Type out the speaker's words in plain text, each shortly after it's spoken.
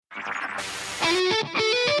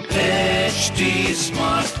HT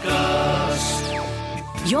Smartcast.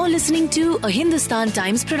 You're listening to a Hindustan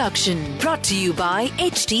Times production brought to you by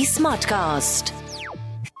HT Smartcast.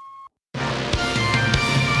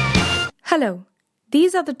 Hello,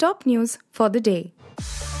 these are the top news for the day.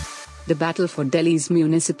 The battle for Delhi's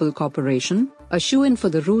municipal corporation, a shoo-in for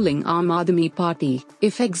the ruling Aam Aadmi Party,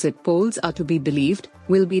 if exit polls are to be believed,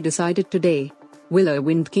 will be decided today. Will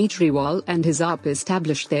Arvind Kejriwal and his AAP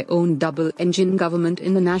establish their own double-engine government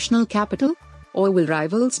in the national capital? Or will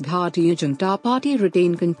rivals Bharatiya Janata Party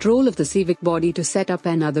retain control of the civic body to set up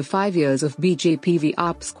another 5 years of BJP v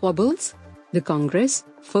AAP squabbles? The Congress,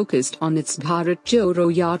 focused on its Bharat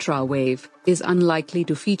Jodo Yatra wave, is unlikely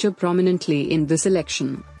to feature prominently in this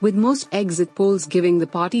election, with most exit polls giving the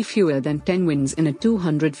party fewer than 10 wins in a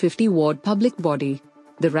 250-ward public body.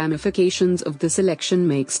 The ramifications of this election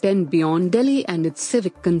may extend beyond Delhi and its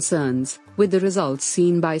civic concerns, with the results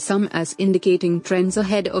seen by some as indicating trends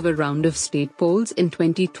ahead of a round of state polls in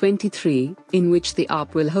 2023, in which the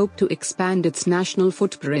AAP will hope to expand its national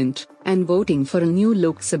footprint, and voting for a new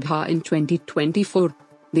Lok Sabha in 2024.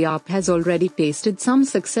 The AAP has already tasted some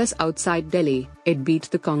success outside Delhi. It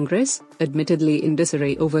beat the Congress, admittedly in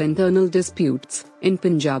disarray over internal disputes, in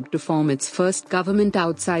Punjab to form its first government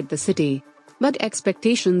outside the city. But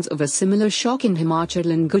expectations of a similar shock in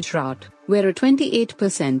Himachal and Gujarat, where a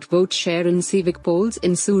 28% vote share in civic polls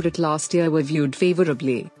in Surat last year were viewed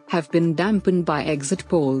favorably, have been dampened by exit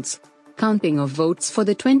polls. Counting of votes for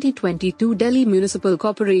the 2022 Delhi Municipal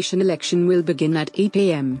Corporation election will begin at 8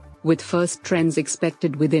 am, with first trends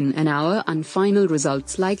expected within an hour and final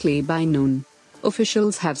results likely by noon.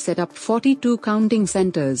 Officials have set up 42 counting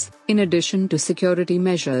centers, in addition to security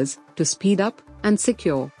measures, to speed up and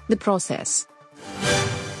secure the process.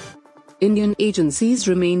 Indian agencies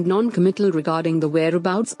remained non-committal regarding the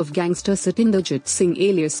whereabouts of gangster Satinderjit Singh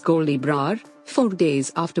alias Goldie Brar, 4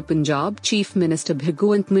 days after Punjab Chief Minister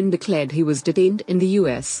Bhagwant Mann declared he was detained in the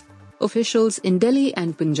US. Officials in Delhi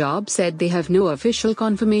and Punjab said they have no official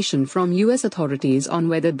confirmation from US authorities on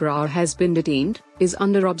whether Brar has been detained, is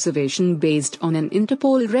under observation based on an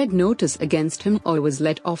Interpol red notice against him, or was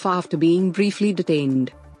let off after being briefly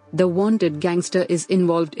detained. The wanted gangster is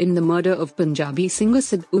involved in the murder of Punjabi singer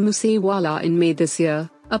Sidhu Moosewala in May this year,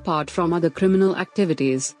 apart from other criminal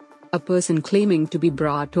activities. A person claiming to be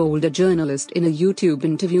Brar told a journalist in a YouTube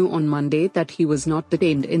interview on Monday that he was not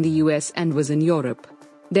detained in the US and was in Europe.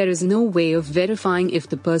 There is no way of verifying if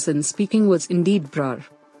the person speaking was indeed Brar.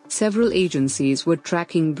 Several agencies were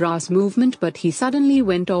tracking Brar's movement, but he suddenly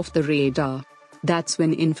went off the radar. That's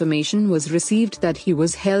when information was received that he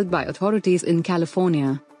was held by authorities in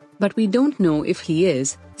California. But we don't know if he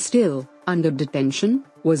is still under detention,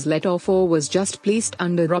 was let off, or was just placed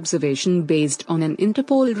under observation based on an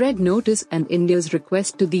Interpol red notice and India's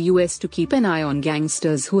request to the US to keep an eye on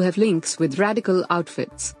gangsters who have links with radical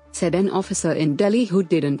outfits, said an officer in Delhi who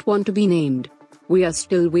didn't want to be named. We are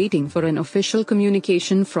still waiting for an official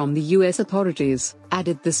communication from the US authorities,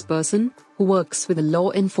 added this person, who works with a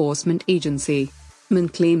law enforcement agency. Mann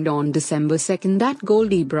claimed on December 2 that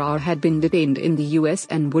Goldie Brar had been detained in the US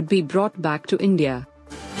and would be brought back to India.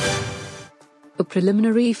 A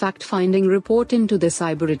preliminary fact-finding report into the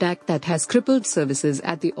cyber attack that has crippled services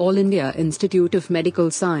at the All India Institute of Medical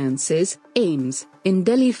Sciences, AIIMS, in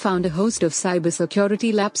Delhi found a host of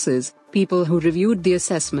cybersecurity lapses, people who reviewed the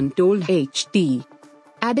assessment told HT.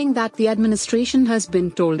 Adding that the administration has been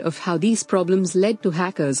told of how these problems led to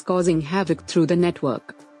hackers causing havoc through the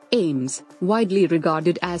network. AIIMS, widely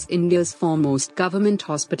regarded as India's foremost government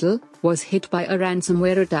hospital, was hit by a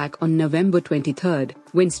ransomware attack on November 23,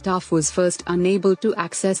 when staff was first unable to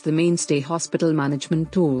access the mainstay hospital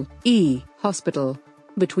management tool, e-Hospital.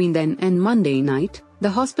 Between then and Monday night, the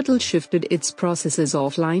hospital shifted its processes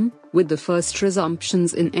offline, with the first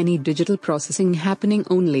resumptions in any digital processing happening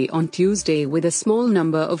only on Tuesday, with a small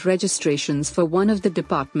number of registrations for one of the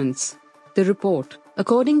departments. The report,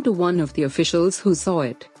 according to one of the officials who saw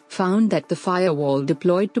it, found that the firewall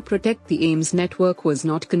deployed to protect the AIIMS network was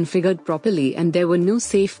not configured properly and there were no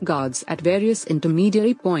safeguards at various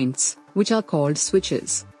intermediary points, which are called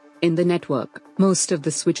switches. In the network, most of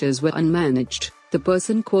the switches were unmanaged. The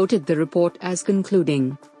person quoted the report as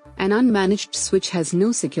concluding, "An unmanaged switch has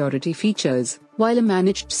no security features, while a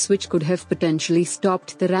managed switch could have potentially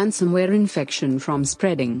stopped the ransomware infection from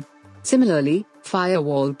spreading." Similarly,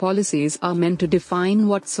 firewall policies are meant to define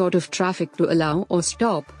what sort of traffic to allow or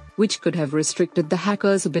stop, which could have restricted the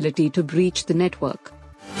hacker's ability to breach the network.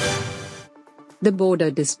 The border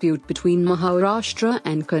dispute between Maharashtra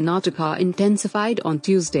and Karnataka intensified on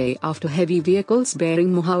Tuesday after heavy vehicles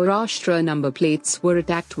bearing Maharashtra number plates were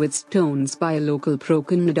attacked with stones by a local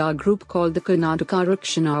pro-Kannada group called the Karnataka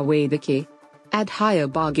Rakshana Vedike. at Higher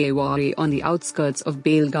Bagewari on the outskirts of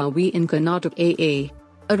Belgavi in Karnataka AA.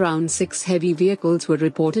 Around 6 heavy vehicles were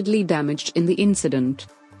reportedly damaged in the incident.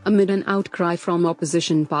 Amid an outcry from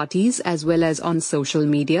opposition parties as well as on social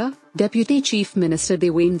media, Deputy Chief Minister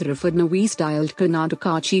Devendra Fadnavis dialed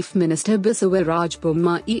Karnataka Chief Minister Basavaraj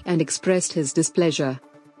Bommai and expressed his displeasure.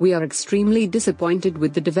 "We are extremely disappointed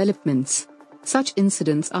with the developments. Such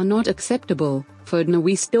incidents are not acceptable,"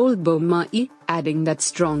 Fadnavis told Bommai, adding that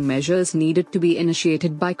strong measures needed to be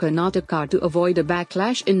initiated by Karnataka to avoid a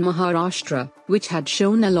backlash in Maharashtra, which had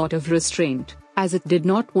shown a lot of restraint, as it did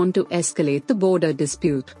not want to escalate the border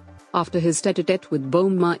dispute. After his tête-à-tête with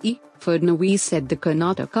Bommai, Fadnavis said the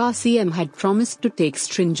Karnataka CM had promised to take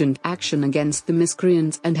stringent action against the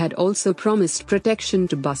miscreants and had also promised protection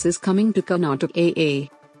to buses coming to Karnataka AA.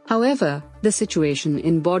 However, the situation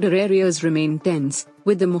in border areas remained tense,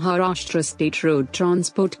 with the Maharashtra State Road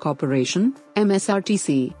Transport Corporation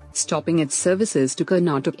 (MSRTC) stopping its services to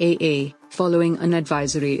Karnataka AA, following an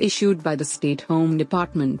advisory issued by the State Home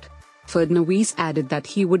Department. Fadnavis added that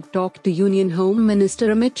he would talk to Union Home Minister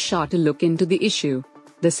Amit Shah to look into the issue.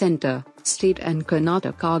 The centre, state and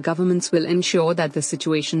Karnataka governments will ensure that the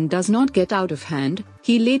situation does not get out of hand,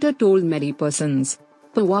 he later told many persons.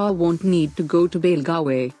 Pawar won't need to go to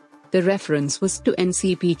Belgavi. The reference was to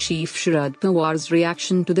NCP chief Sharad Pawar's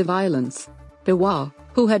reaction to the violence. Pawar,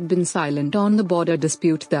 who had been silent on the border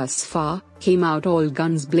dispute thus far, came out all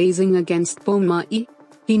guns blazing against Bommai.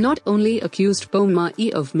 He not only accused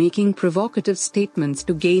Bommai of making provocative statements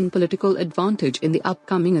to gain political advantage in the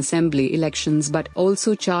upcoming assembly elections but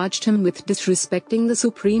also charged him with disrespecting the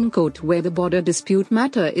Supreme Court, where the border dispute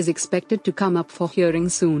matter is expected to come up for hearing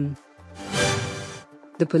soon.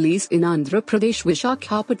 The police in Andhra Pradesh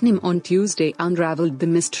Visakhapatnam on Tuesday unraveled the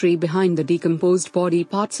mystery behind the decomposed body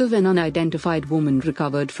parts of an unidentified woman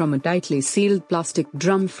recovered from a tightly sealed plastic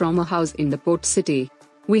drum from a house in the port city.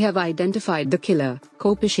 "We have identified the killer,"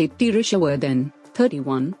 Kopashetty Rishavardhan,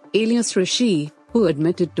 31, alias Rishi, who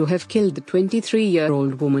admitted to have killed the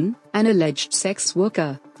 23-year-old woman, an alleged sex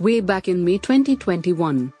worker, way back in May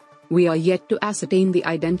 2021. "We are yet to ascertain the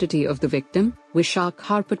identity of the victim,"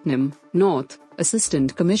 Visakhapatnam, North,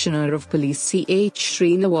 Assistant Commissioner of Police C.H.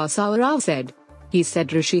 Srinivasa Rao said. He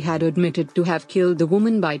said Rishi had admitted to have killed the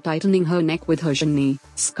woman by tightening her neck with her chunni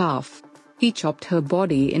scarf. He chopped her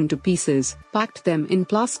body into pieces, packed them in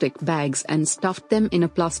plastic bags and stuffed them in a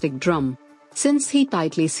plastic drum. Since he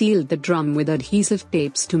tightly sealed the drum with adhesive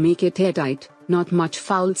tapes to make it airtight, not much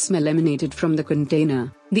foul smell emanated from the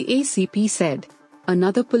container, the ACP said.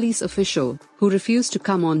 Another police official, who refused to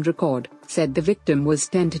come on record, said the victim was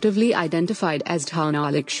tentatively identified as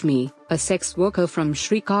Dhana Lakshmi, a sex worker from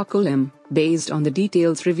Srikakulam, based on the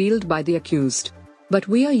details revealed by the accused. But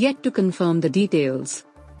we are yet to confirm the details.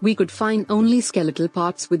 We could find only skeletal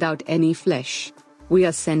parts without any flesh. We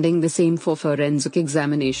are sending the same for forensic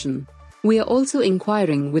examination. We are also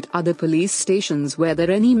inquiring with other police stations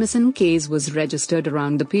whether any missing case was registered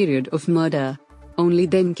around the period of murder. Only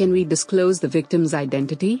then can we disclose the victim's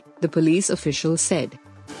identity, the police official said.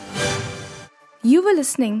 You were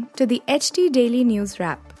listening to the HT Daily News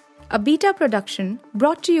Wrap, a beta production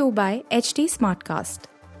brought to you by HT Smartcast.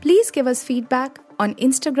 Please give us feedback on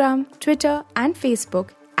Instagram, Twitter, and Facebook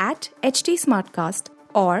at HT Smartcast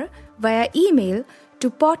or via email to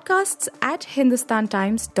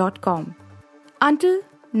podcasts@hindustantimes.com. Until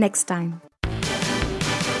next time.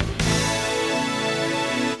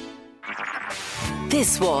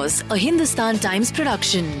 This was a Hindustan Times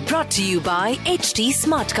production brought to you by HT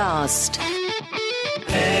Smartcast.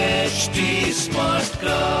 HT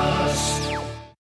Smartcast.